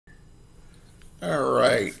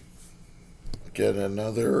Alright, get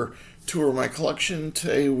another tour of my collection.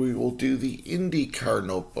 Today we will do the Indy car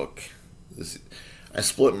notebook. I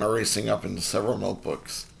split my racing up into several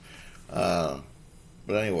notebooks. But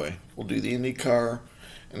anyway, we'll do the Indy car.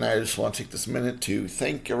 And I just want to take this minute to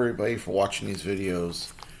thank everybody for watching these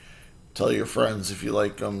videos. Tell your friends if you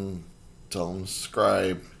like them. Tell them to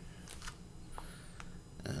subscribe.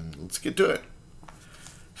 And let's get to it.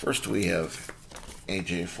 First we have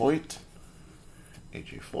AJ Foyt,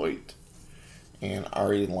 and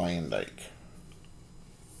Ari Lyondike.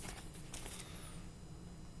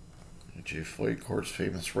 AJ Foyt, of course,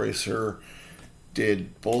 famous racer,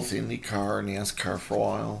 did both IndyCar and NASCAR for a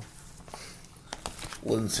while.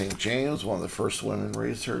 Lynn St. James, one of the first women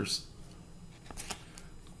racers.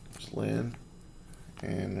 There's Lynn,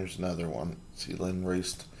 and there's another one. See, Lynn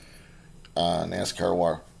raced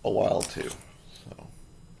NASCAR a while too. So.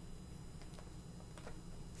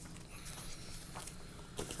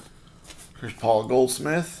 Here's Paul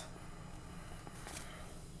Goldsmith,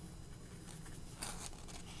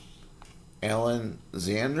 Alan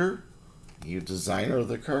Zander, he was designer of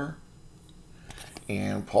the car,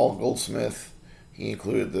 and Paul Goldsmith, he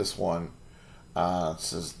included this one. It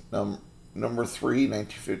says number 3,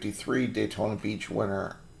 1953 Daytona Beach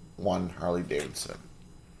winner, won Harley Davidson.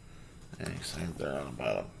 And he signed there on the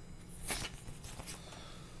bottom.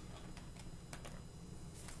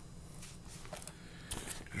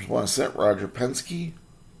 Here's one set Roger Penske.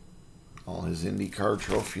 All his IndyCar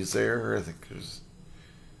trophies there. I think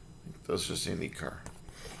that's just IndyCar.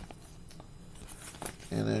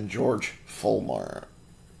 And then George Fulmar.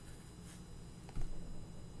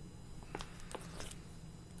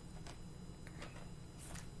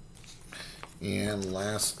 And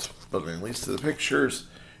last but not least of the pictures,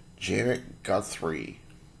 Janet Guthrie.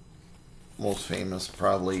 Most famous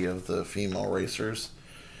probably of the female racers.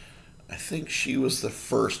 I think she was the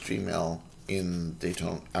first female in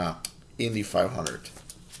Daytona, Indy 500.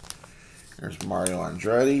 There's Mario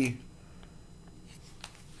Andretti.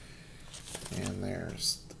 And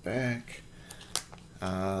there's the back.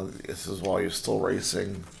 This is while you're still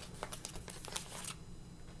racing.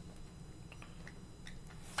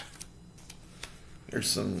 Here's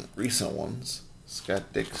some recent ones.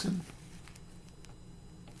 Scott Dixon.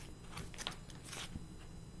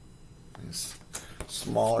 Nice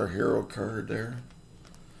smaller hero card there.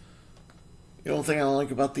 The only thing I don't like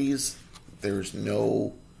about these, there's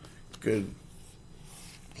no good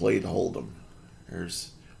play to hold them.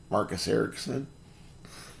 There's Marcus Ericsson.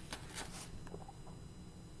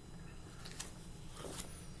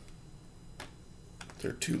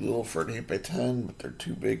 They're too little for an 8x10, but they're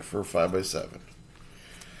too big for a 5x7.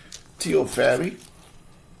 Teo Fabi.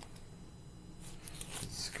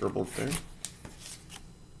 Scribbled there.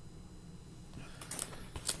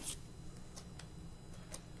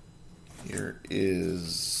 Here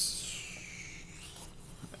is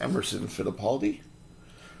Emerson Fittipaldi.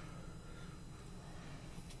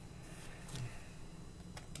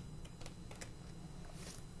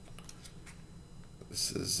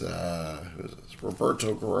 This is who is this?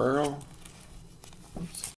 Roberto Guerrero.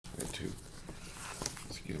 Oops, I got two.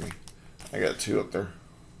 Excuse me. I got two up there.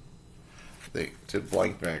 They did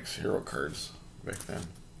blank backs, hero cards back then.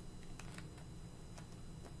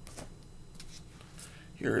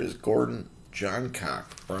 Here is Gordon Johncock,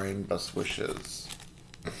 Brian, best wishes.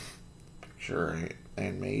 Picture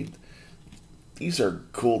I made. These are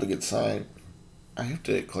cool to get signed. I have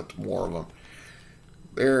to collect more of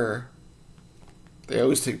them. They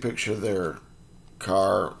always take a picture of their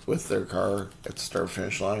car with their car at the start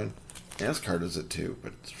finish line. NASCAR does it too,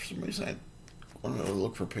 but for some reason I want to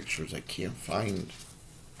look for pictures. I can't find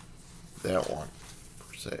that one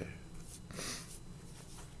per se.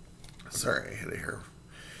 Sorry, I hit it here.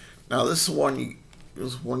 Now this is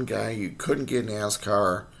one guy you couldn't get in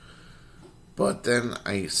NASCAR, but then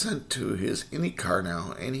I sent to his IndyCar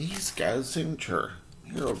now, and he's got his signature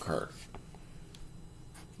hero card.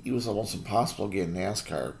 He was almost impossible to get in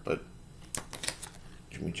NASCAR, but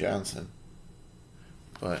Jimmy Johnson.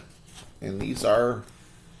 And these are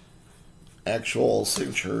actual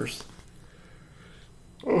signatures.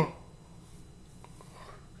 Oh.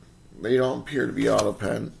 They don't appear to be auto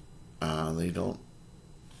pen. They don't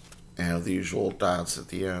have the usual dots at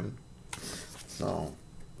the end. So,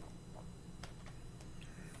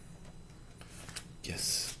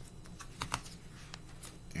 yes.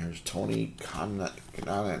 There's Tony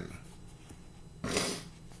Kanaan.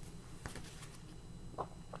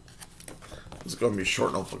 This is going to be a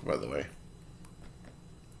short notebook, by the way.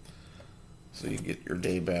 So you get your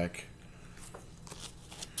day back.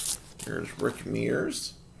 Here's Rick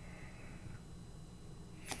Mears.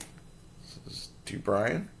 This is to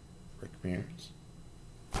Brian, Rick Mears.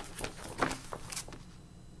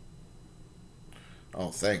 Oh,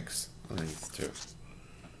 thanks. Underneath too.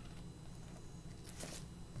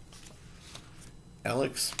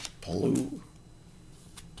 Alex Palou.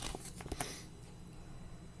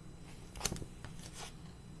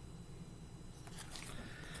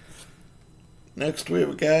 Next, we have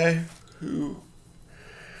a guy who,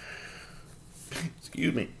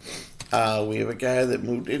 excuse me, we have a guy that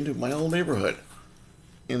moved into my old neighborhood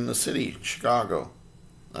in the city, Chicago.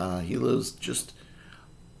 He lives just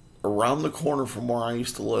around the corner from where I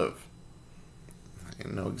used to live. I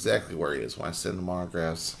know exactly where he is. When I send him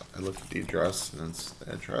autographs, I look at the address, and it's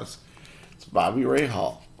the address. It's Bobby Ray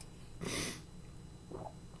Hall.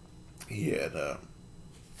 He had a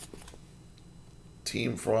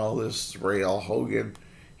team for all this, Ray L. Hogan.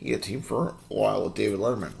 He had a team for a while with David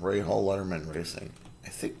Letterman, Ray Hall Letterman Racing. I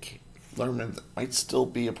think Letterman might still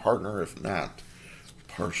be a partner, if not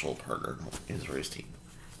partial partner in his race team.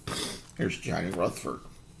 Here's Johnny Rutherford.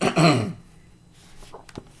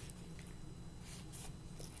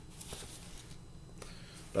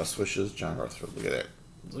 Best wishes, John Rutherford. Look at that.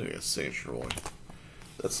 Look at that signature, boy.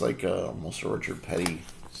 That's like almost a Richard Petty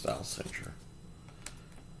style signature.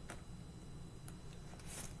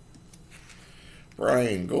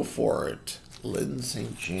 Brian, go for it. Lynn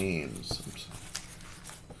St. James.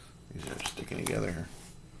 These are sticking together here.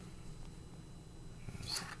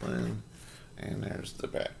 There's Lynn, and there's the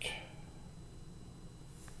back.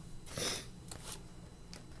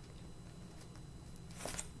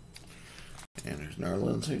 And there's another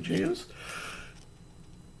Lynn St. James.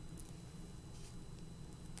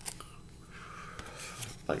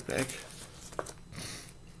 Light back.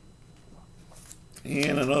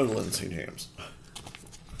 And another Lynn St. James.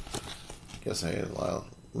 Guess I had a lot of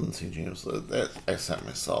Lynn St. James that I sent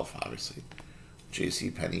myself, obviously.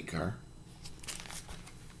 J.C. Penney car.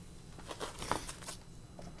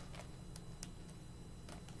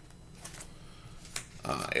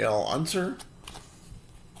 Al Unser.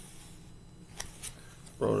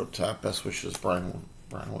 Wrote up top, best wishes, Brian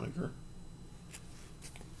Whitaker.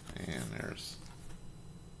 And there's,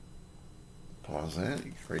 pause that,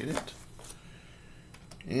 you can read it.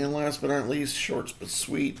 And last but not least, shorts but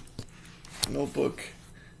sweet notebook.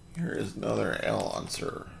 Here is another Al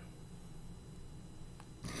Unser.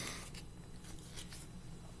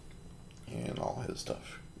 And all his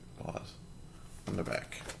stuff. Pause. On the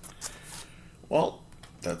back. Well,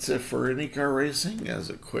 that's it for IndyCar racing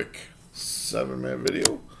as a quick 7-minute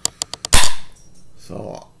video.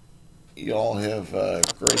 So, you all have a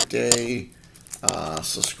great day.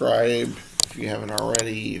 Subscribe if you haven't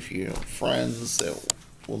already. If you have friends that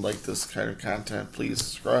would like this kind of content, please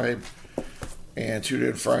subscribe. And tune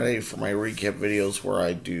in Friday for my recap videos where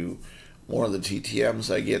I do more of the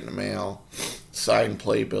TTMs I get in the mail, signed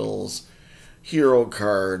playbills, hero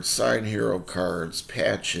cards, signed hero cards,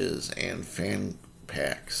 patches, and fan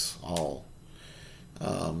packs. All.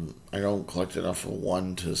 I don't collect enough of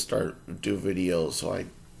one to do videos, so I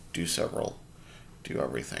do several, do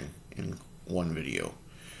everything in one video.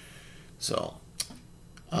 So,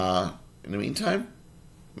 in the meantime,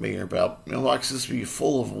 may your mailboxes be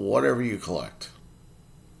full of whatever you collect.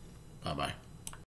 Bye-bye.